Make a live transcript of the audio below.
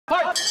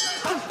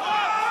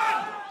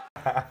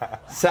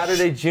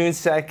Saturday, June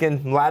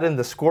 2nd, Mladen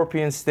the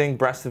Scorpion Sting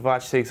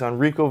Brestovac takes on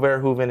Rico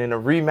Verhoeven in a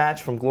rematch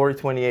from Glory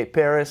 28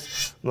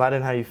 Paris.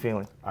 Mladen, how are you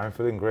feeling? I'm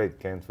feeling great.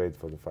 Can't wait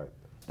for the fight.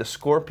 The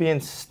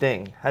Scorpion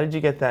Sting. How did you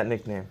get that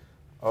nickname?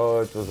 Oh,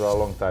 it was a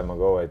long time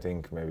ago. I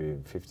think maybe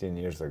 15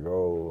 years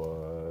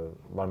ago.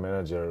 One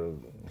manager,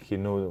 he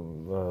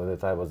knew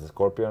that I was a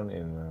Scorpion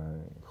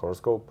in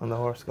horoscope. On the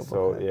horoscope.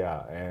 So okay.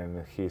 Yeah,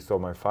 and he saw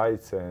my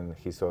fights, and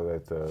he saw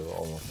that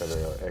almost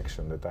every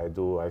action that I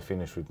do, I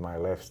finish with my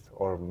left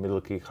or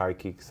middle kick, high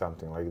kick,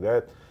 something like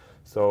that.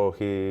 So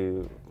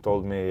he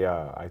told me,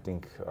 yeah, I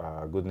think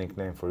a good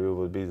nickname for you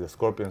would be the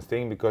Scorpion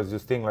Sting, because you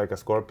sting like a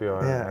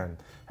scorpion, yeah. And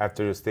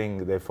after you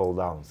sting, they fall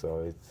down.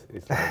 So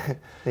it's like,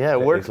 yeah,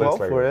 it works well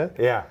like for you.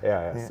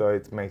 Yeah. So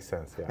it makes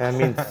sense. Yeah. I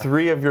mean,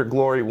 3 of your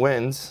Glory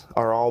wins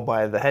are all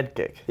by the head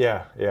kick.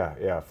 Yeah.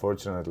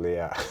 Fortunately,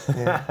 yeah.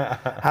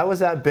 How has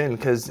that been?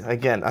 Because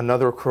again,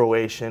 another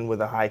Croatian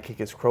with a high kick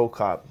is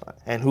Krokop,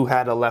 and who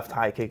had a left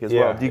high kick as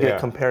well. Do you get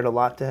compared a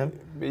lot to him?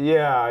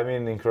 Yeah, I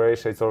mean, in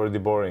Croatia it's already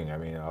boring. I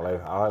mean,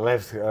 I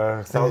left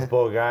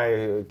southpaw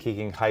guy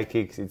kicking high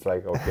kicks. It's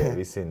like, okay,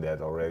 we've seen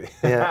that already.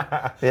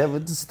 Yeah,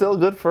 but it's still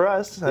good for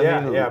us.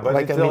 I mean, but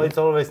like, it's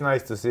always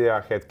nice to see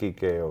a head kick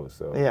KO.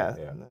 So yeah.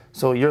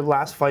 So your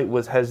last fight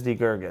was Hesdy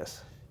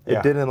Gerges.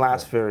 It didn't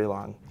last very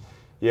long.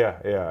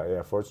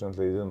 Yeah.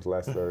 Fortunately, it didn't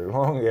last very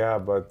long. Yeah,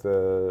 but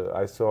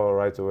I saw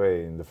right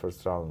away in the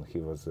first round he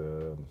was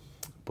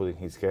putting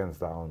his hands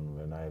down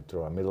when I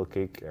throw a middle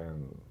kick,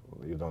 and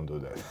you don't do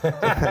that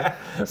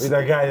with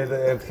a guy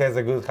that has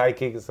a good high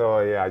kick. So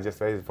yeah, I just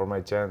waited for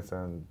my chance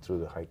and threw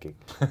the high kick.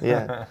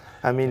 Yeah,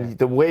 I mean,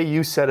 the way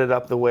you set it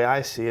up, the way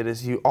I see it,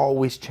 is you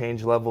always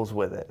change levels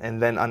with it,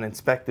 and then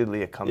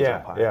unexpectedly it comes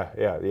up high.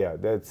 Yeah.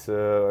 That's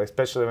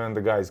especially when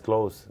the guy is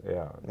close.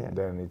 Yeah.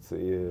 Then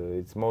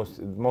it's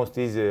most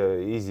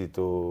easy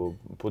to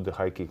put the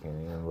high kick in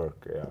and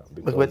work. Yeah.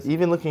 But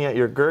even looking at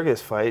your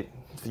Gerges fight,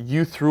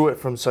 you threw it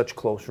from such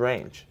close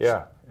range.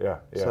 Yeah.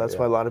 So that's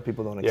why a lot of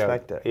people don't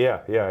expect it.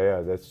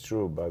 Yeah, that's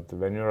true. But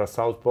when you're a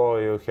southpaw,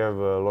 you have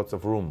lots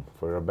of room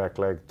for your back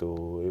leg to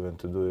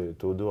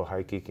do a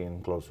high kick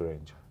in close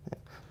range. Yeah.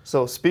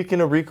 So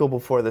speaking of Rico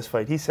before this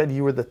fight, he said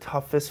you were the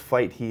toughest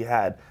fight he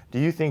had. Do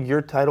you think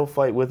your title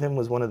fight with him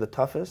was one of the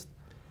toughest?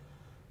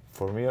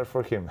 For me or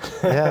for him?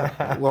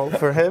 Yeah, well,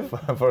 for him.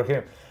 For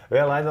him.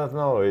 Well, I don't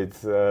know.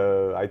 It's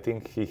I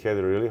think he had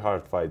really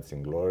hard fights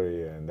in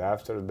Glory, and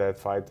after that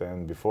fight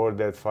and before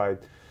that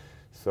fight.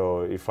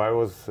 So if I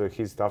was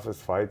his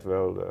toughest fight,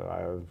 well,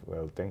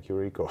 thank you,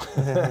 Rico,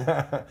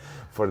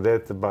 for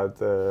that.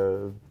 But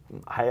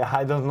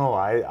I don't know.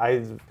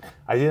 I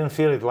didn't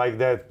feel it like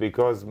that,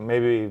 because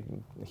maybe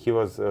he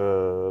was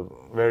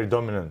very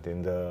dominant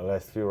in the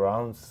last few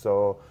rounds.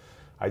 So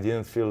I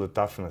didn't feel the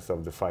toughness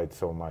of the fight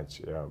so much.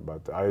 Yeah,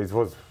 but it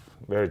was a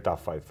very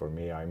tough fight for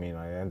me. I mean,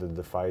 I ended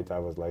the fight, I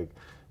was like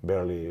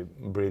barely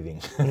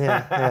breathing.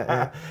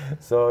 Yeah.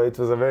 So it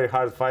was a very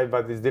hard fight,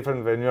 but it's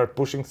different when you're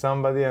pushing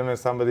somebody and when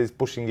somebody is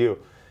pushing you.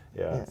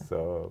 Yeah.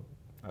 So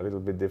a little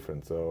bit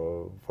different.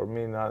 So for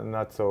me,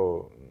 not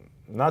so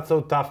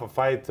tough a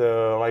fight,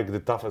 like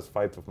the toughest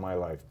fight of my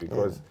life,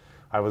 because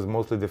I was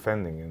mostly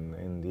defending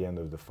in the end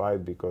of the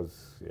fight,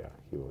 because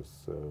he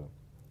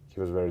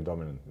was very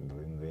dominant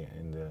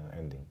in the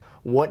ending.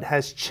 What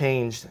has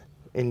changed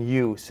in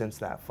you since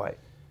that fight?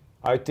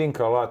 I think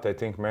a lot. I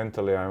think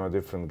mentally I'm a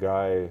different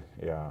guy.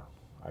 Yeah,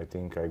 I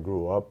think I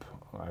grew up.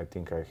 I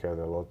think I had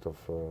a lot of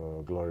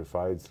Glory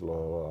fights, a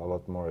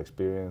lot more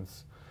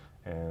experience,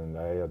 and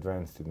I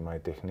advanced in my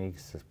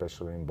techniques,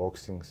 especially in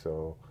boxing.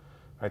 So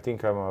I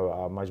think I'm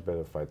a much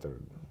better fighter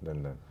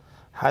than then.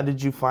 How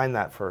did you find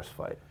that first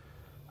fight?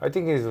 I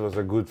think it was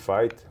a good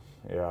fight.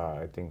 Yeah,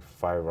 I think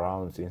 5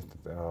 rounds,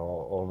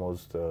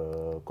 almost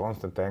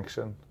constant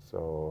action.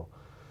 So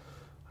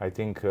I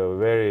think a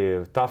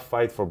very tough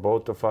fight for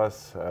both of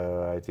us.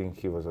 I think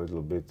he was a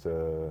little bit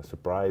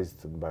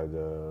surprised by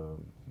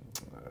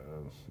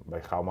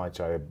how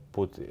much I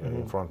put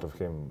in front of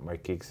him, my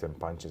kicks and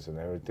punches and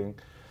everything.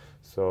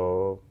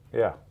 So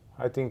yeah,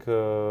 I think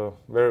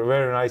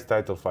very nice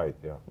title fight.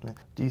 Yeah.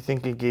 Do you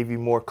think it gave you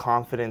more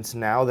confidence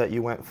now that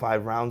you went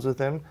 5 rounds with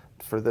him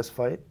for this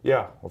fight?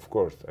 Yeah, of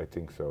course, I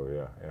think so.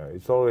 Yeah.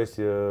 It's always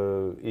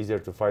easier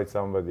to fight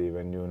somebody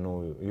when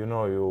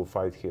you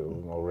fight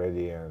him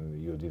already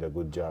and you did a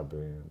good job.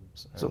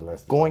 So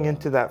going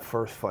into that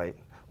first fight,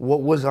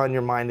 what was on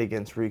your mind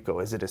against Rico?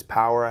 Is it his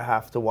power I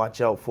have to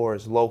watch out for,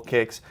 his low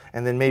kicks,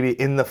 and then maybe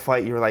in the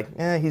fight you were like,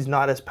 he's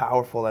not as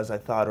powerful as I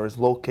thought, or his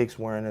low kicks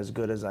weren't as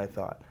good as I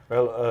thought?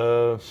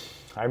 Well,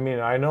 I mean,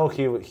 I know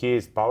he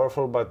is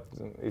powerful, but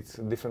it's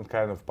a different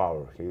kind of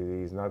power.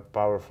 He's not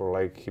powerful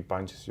like he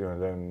punches you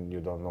and then you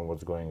don't know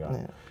what's going on.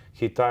 Yeah.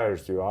 He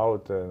tires you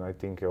out, and I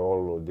think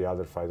all the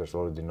other fighters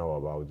already know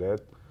about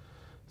that.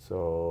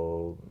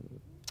 So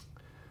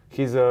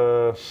he's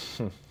a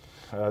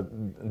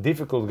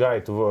difficult guy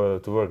to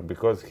work,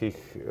 because he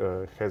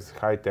has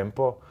high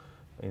tempo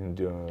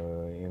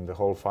in the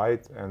whole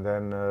fight, and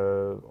then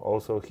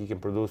also he can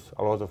produce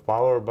a lot of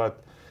power,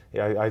 but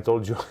I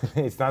told you,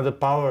 it's not the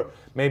power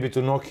maybe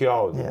to knock you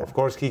out. Yeah. Of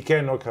course, he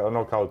can knock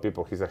out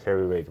people. He's a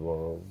heavyweight.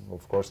 Well,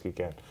 of course he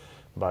can.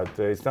 But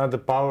it's not the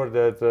power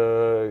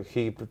that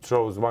he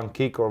throws one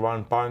kick or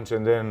one punch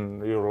and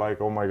then you're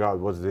like, oh my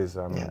God, what's this?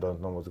 I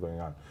don't know what's going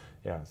on.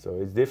 Yeah, so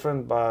it's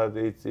different, but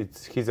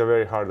he's a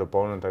very hard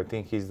opponent. I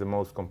think he's the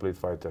most complete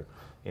fighter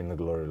in the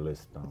glory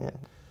list now. Yeah.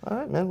 All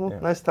right, man. Well,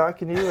 nice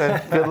talking to you,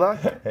 and good luck.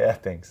 Yeah,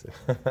 thanks.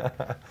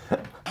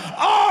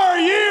 Are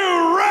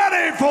you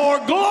ready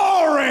for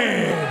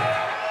glory?